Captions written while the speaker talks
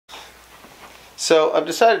So I've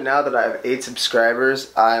decided now that I have 8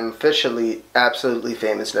 subscribers, I'm officially absolutely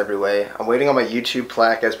famous in every way. I'm waiting on my YouTube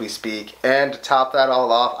plaque as we speak, and to top that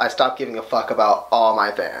all off, I stopped giving a fuck about all my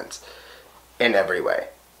fans. In every way.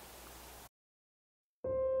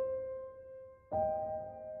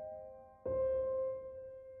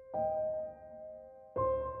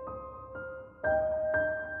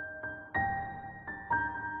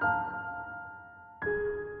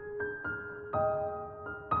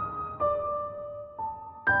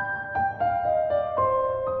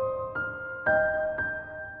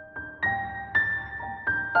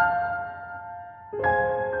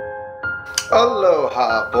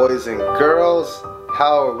 Aloha, boys and girls.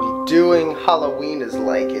 How are we doing? Halloween is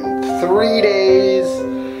like in 3 days,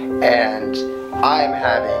 and I'm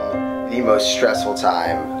having the most stressful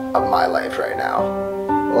time of my life right now.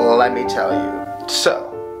 Let me tell you.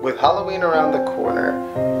 So, with Halloween around the corner,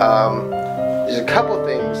 there's a couple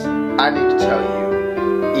things I need to tell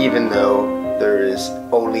you, even though there is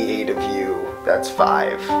only 8 of you. That's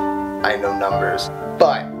 5. I know numbers.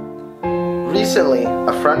 But recently,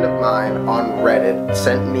 a friend of mine on Reddit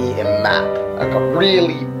sent me a map, like a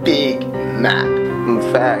really big map. In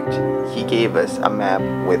fact, he gave us a map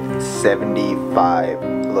with 75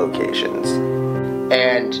 locations.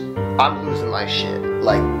 And I'm losing my shit.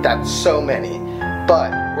 Like, that's so many.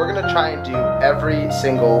 But we're gonna try and do every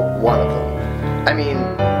single one of them. I mean,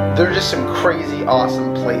 they're just some crazy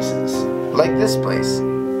awesome places. Like this place.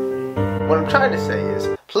 What I'm trying to say is,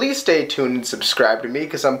 please stay tuned and subscribe to me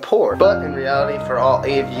because I'm poor. But in reality, for all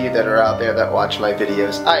 8 of you that are out there that watch my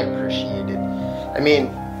videos, I appreciate it. I mean,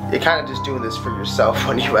 you're kind of just doing this for yourself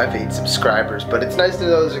when you have 8 subscribers, but it's nice to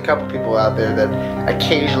know there's a couple people out there that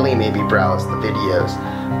occasionally maybe browse the videos.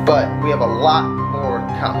 But we have a lot more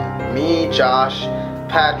coming. Me, Josh,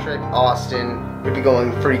 Patrick, Austin, we'll be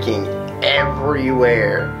going freaking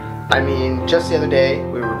everywhere. I mean, just the other day,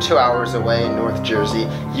 we were 2 hours away in North Jersey.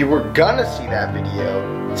 You were gonna see that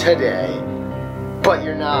video today, but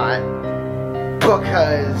you're not,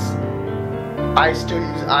 because I still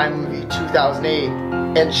use iMovie 2008,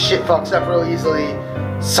 and shit fucks up real easily.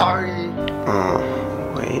 Sorry. Oh,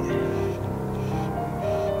 wait.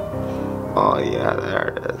 Oh yeah,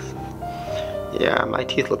 there it is. Yeah, my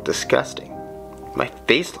teeth look disgusting. My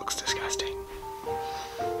face looks disgusting.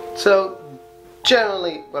 So,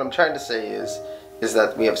 generally, what I'm trying to say is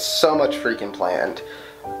that we have so much freaking planned.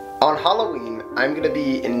 On Halloween, I'm gonna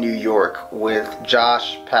be in New York with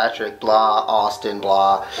Josh, Patrick, blah, Austin,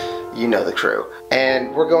 blah, you know the crew.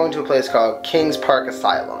 And we're going to a place called Kings Park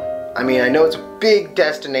Asylum. I mean, I know it's a big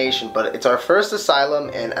destination, but it's our first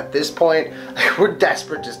asylum, and at this point, we're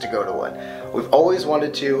desperate just to go to one. We've always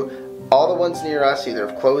wanted to. All the ones near us either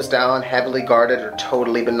have closed down, heavily guarded, or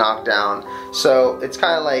totally been knocked down. So it's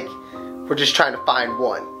kind of like we're just trying to find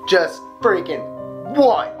one. Just freaking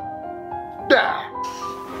one. Ah.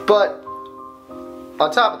 But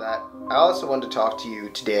on top of that, I also wanted to talk to you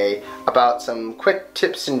today about some quick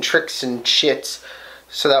tips and tricks and shits,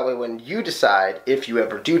 so that way when you decide, if you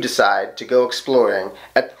ever do decide to go exploring,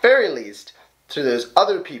 at the very least, to those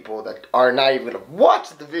other people that are not even going to watch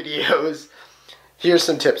the videos, here's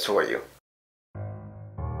some tips for you.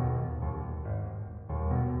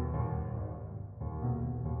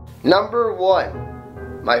 Number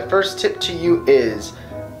 1, my first tip to you is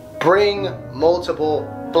bring multiple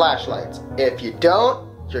flashlights. If you don't,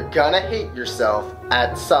 you're gonna hate yourself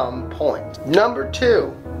at some point. Number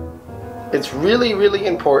 2, it's really, really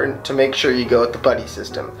important to make sure you go with the buddy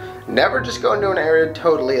system. Never just go into an area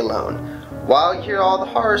totally alone. While you hear all the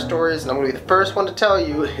horror stories, and I'm gonna be the first one to tell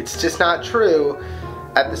you, it's just not true.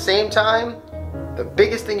 At the same time, the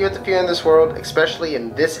biggest thing you have to fear in this world, especially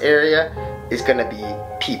in this area, is gonna be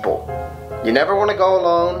people. You never want to go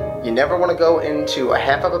alone. You never want to go into a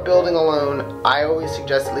half of a building alone. I always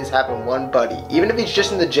suggest at least having one buddy, even if he's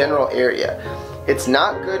just in the general area. It's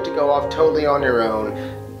not good to go off totally on your own,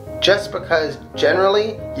 just because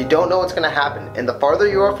generally you don't know what's going to happen. And the farther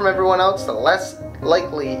you are from everyone else, the less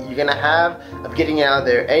likely you're going to have of getting out of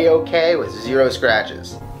there A-OK with 0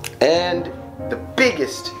 scratches. And the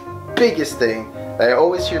biggest thing that I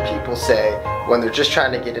always hear people say when they're just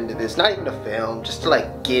trying to get into this, not even a film, just to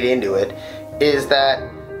like get into it, is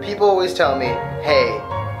that people always tell me, hey,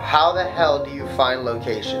 how the hell do you find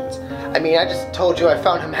locations? I mean, I just told you I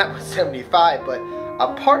found a map with 75, but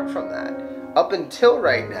apart from that, up until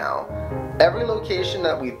right now, every location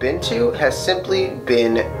that we've been to has simply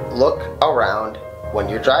been look around when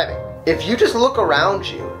you're driving. If you just look around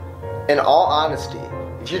you, in all honesty,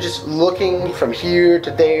 if you're just looking from here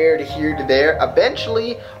to there to here to there,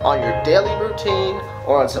 eventually on your daily routine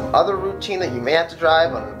or on some other routine that you may have to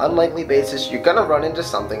drive on an unlikely basis, you're gonna run into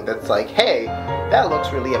something that's like, hey, that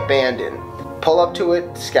looks really abandoned. Pull up to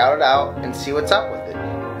it, scout it out, and see what's up with it.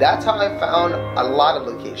 That's how I found a lot of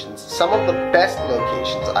locations. Some of the best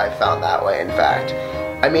locations I found that way, in fact.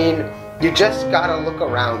 I mean, you just gotta look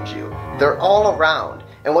around you. They're all around.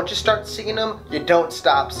 And once you start seeing them, you don't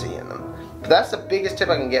stop seeing them. But that's the biggest tip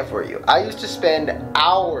I can get for you. I used to spend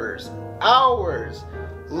hours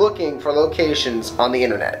looking for locations on the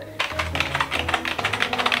internet.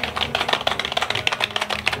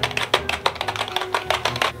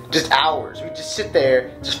 Just hours. We just sit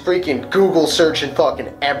there, just freaking Google searching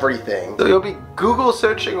fucking everything. So you'll be Google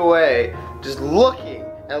searching away, just looking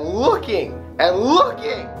and looking and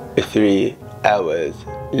looking. 3 hours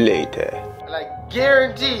later. And I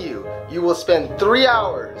guarantee you, you will spend 3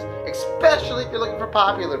 hours, especially if you're looking for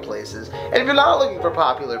popular places. And if you're not looking for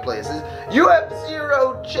popular places, you have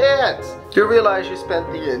 0 chance. You realize you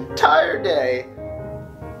spent the entire day,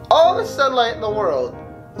 all the sunlight in the world,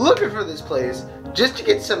 looking for this place just to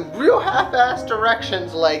get some real half-assed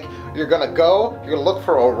directions, like you're gonna look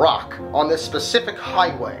for a rock on this specific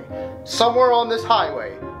highway. Somewhere on this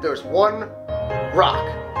highway, there's one rock.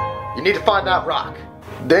 You need to find that rock.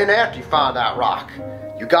 Then after you find that rock,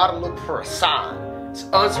 you gotta look for a sign. It's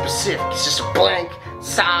unspecific, it's just a blank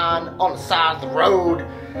sign on the side of the road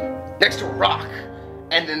next to a rock.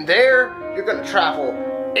 And then there, you're gonna travel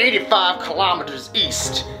 85 kilometers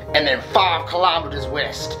east and then 5 kilometers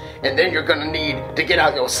west. And then you're gonna need to get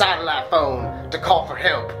out your satellite phone to call for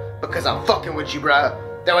help, because I'm fucking with you, bruh.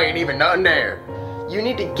 There ain't even nothing there. You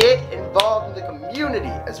need to get involved in the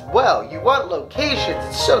community as well. You want locations,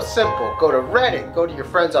 it's so simple. Go to Reddit, go to your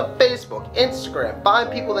friends on Facebook, Instagram,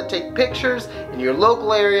 find people that take pictures in your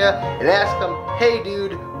local area and ask them, hey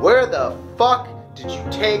dude, where the fuck did you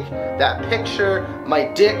take that picture? My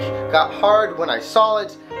dick got hard when I saw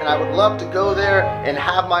it, and I would love to go there and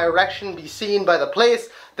have my erection be seen by the place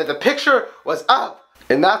that the picture was of.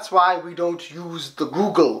 And that's why we don't use the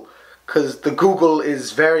Google, because the Google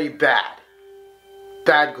is very bad.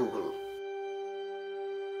 Bad Google.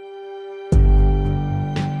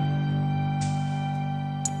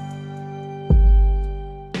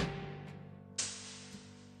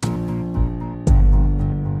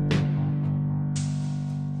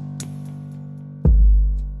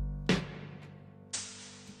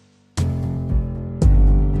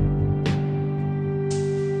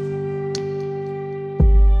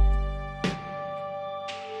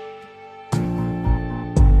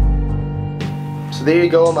 So there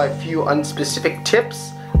you go, my few unspecific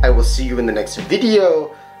tips. I will see you in the next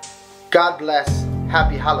video. God bless,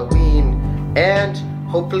 happy Halloween, and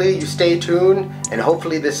hopefully you stay tuned, and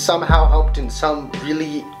hopefully this somehow helped in some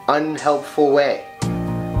really unhelpful way.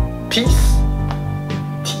 Peace.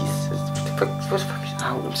 Peace.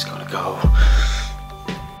 I'm just gonna go.